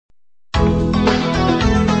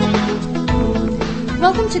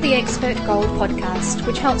Welcome to the Expert Gold podcast,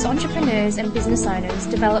 which helps entrepreneurs and business owners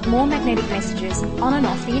develop more magnetic messages on and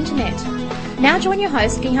off the internet. Now join your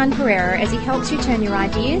host, Gihan Pereira, as he helps you turn your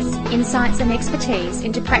ideas, insights and expertise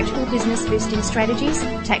into practical business boosting strategies,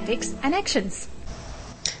 tactics and actions.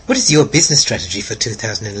 What is your business strategy for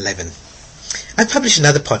 2011? I publish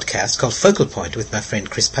another podcast called Focal Point with my friend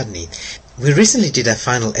Chris Pudney. We recently did our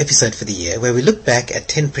final episode for the year where we looked back at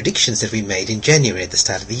 10 predictions that we made in January at the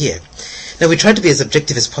start of the year. Now, we tried to be as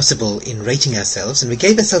objective as possible in rating ourselves, and we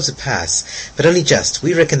gave ourselves a pass, but only just.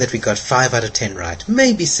 We reckon that we got 5 out of 10 right,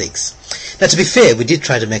 maybe 6. Now, to be fair, we did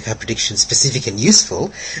try to make our predictions specific and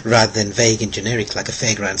useful, rather than vague and generic like a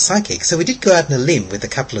fairground psychic, so we did go out on a limb with a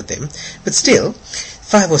couple of them, but still,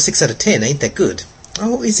 5 or 6 out of 10 ain't that good.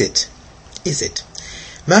 Oh, is it? Is it?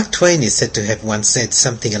 Mark Twain is said to have once said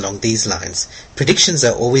something along these lines: predictions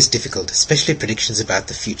are always difficult, especially predictions about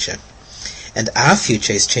the future. And our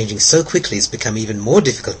future is changing so quickly it's become even more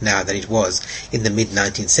difficult now than it was in the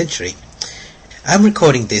mid-19th century. I'm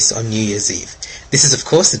recording this on New Year's Eve. This is of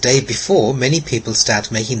course the day before many people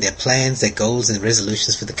start making their plans, their goals and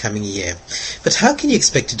resolutions for the coming year. But how can you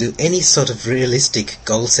expect to do any sort of realistic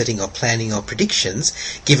goal setting or planning or predictions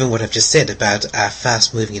given what I've just said about our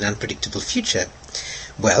fast-moving and unpredictable future?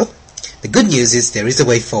 Well, the good news is there is a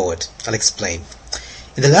way forward. I'll explain.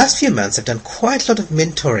 In the last few months, I've done quite a lot of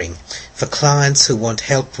mentoring for clients who want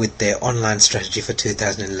help with their online strategy for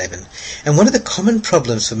 2011. And one of the common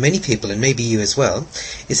problems for many people, and maybe you as well,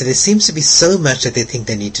 is that there seems to be so much that they think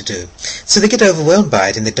they need to do. So they get overwhelmed by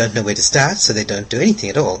it and they don't know where to start, so they don't do anything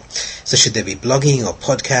at all. So should they be blogging or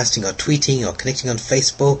podcasting or tweeting or connecting on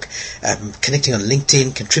Facebook, connecting on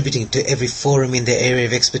LinkedIn, contributing to every forum in their area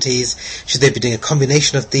of expertise? Should they be doing a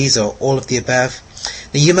combination of these or all of the above?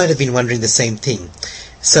 Now, you might have been wondering the same thing.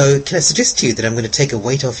 So, can I suggest to you that I'm going to take a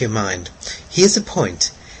weight off your mind? Here's the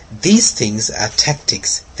point. These things are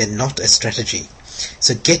tactics. They're not a strategy.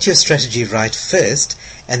 So get your strategy right first,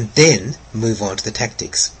 and then move on to the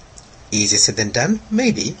tactics. Easier said than done?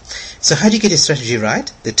 Maybe. So how do you get your strategy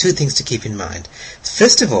right? There are 2 things to keep in mind.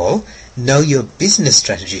 First of all, know your business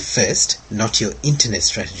strategy first, not your internet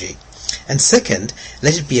strategy. And second,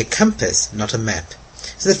 let it be a compass, not a map.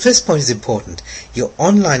 So the first point is important. Your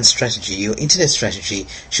online strategy, your internet strategy,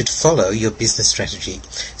 should follow your business strategy.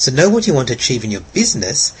 So know what you want to achieve in your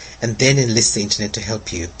business and then enlist the internet to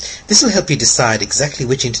help you. This will help you decide exactly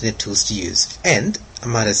which internet tools to use and, I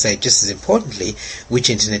might say just as importantly, which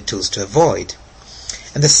internet tools to avoid.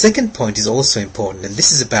 And the second point is also important, and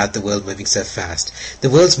this is about the world moving so fast. The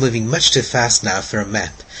world's moving much too fast now for a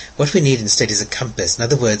map. What we need instead is a compass. In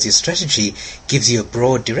other words, your strategy gives you a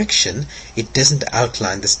broad direction. It doesn't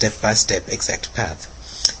outline the step-by-step exact path.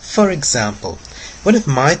 For example, one of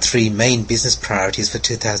my 3 main business priorities for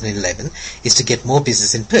 2011 is to get more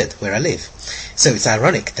business in Perth, where I live. So it's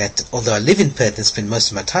ironic that although I live in Perth and spend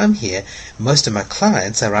most of my time here, most of my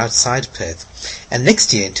clients are outside Perth. And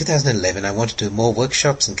next year, in 2011, I want to do more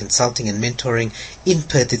workshops and consulting and mentoring in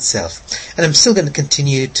Perth itself. And I'm still going to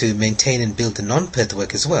continue to maintain and build the non-Perth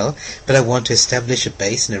work as well, but I want to establish a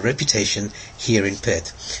base and a reputation here in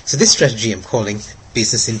Perth. So this strategy I'm calling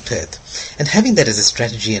Business in Perth. And having that as a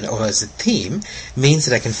strategy and or as a theme means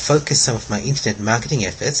that I can focus some of my internet marketing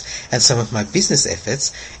efforts and some of my business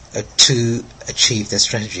efforts to achieve their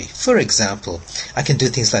strategy. For example, I can do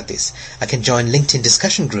things like this. I can join LinkedIn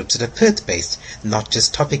discussion groups that are Perth-based, not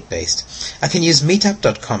just topic-based. I can use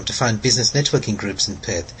meetup.com to find business networking groups in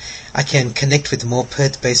Perth. I can connect with more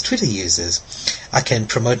Perth-based Twitter users. I can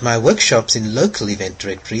promote my workshops in local event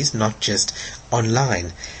directories, not just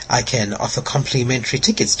online. I can offer complimentary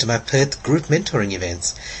tickets to my Perth group mentoring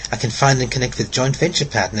events. I can find and connect with joint venture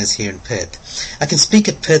partners here in Perth. I can speak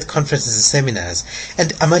at Perth conferences and seminars,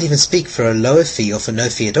 and I might even speak for a lower fee or for no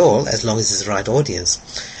fee at all, as long as it's the right audience.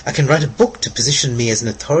 I can write a book to position me as an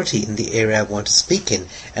authority in the area I want to speak in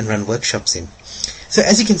and run workshops in. So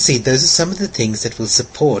as you can see, those are some of the things that will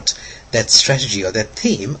support that strategy or that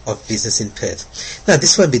theme of Business in Perth. Now,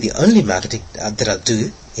 this won't be the only marketing that I'll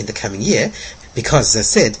do in the coming year, because, as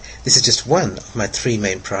I said, this is just one of my 3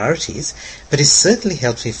 main priorities, but it certainly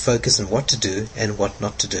helps me focus on what to do and what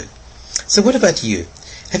not to do. So what about you?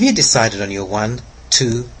 Have you decided on your 1,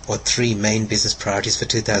 2 or 3 main business priorities for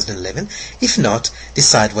 2011? If not,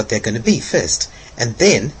 decide what they're going to be first, and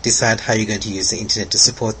then decide how you're going to use the internet to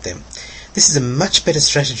support them. This is a much better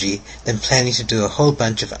strategy than planning to do a whole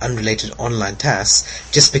bunch of unrelated online tasks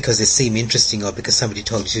just because they seem interesting or because somebody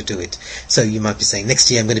told you to do it. So you might be saying, next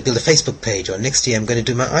year I'm going to build a Facebook page, or next year I'm going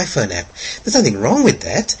to do my iPhone app. There's nothing wrong with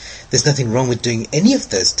that. There's nothing wrong with doing any of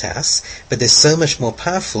those tasks, but they're so much more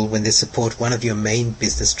powerful when they support one of your main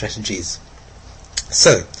business strategies.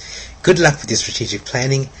 So, Good luck with your strategic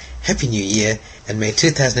planning, Happy New Year, and may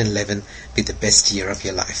 2011 be the best year of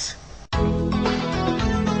your life.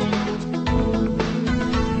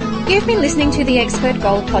 You've been listening to the Expert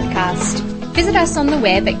Gold podcast. Visit us on the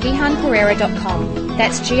web at gihanperera.com.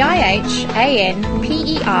 That's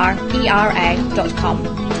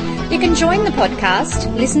GIHANPERERA.com. You can join the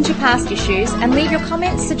podcast, listen to past issues, and leave your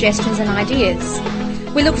comments, suggestions, and ideas.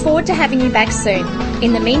 We look forward to having you back soon.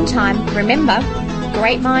 In the meantime, remember,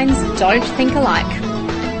 great minds don't think alike.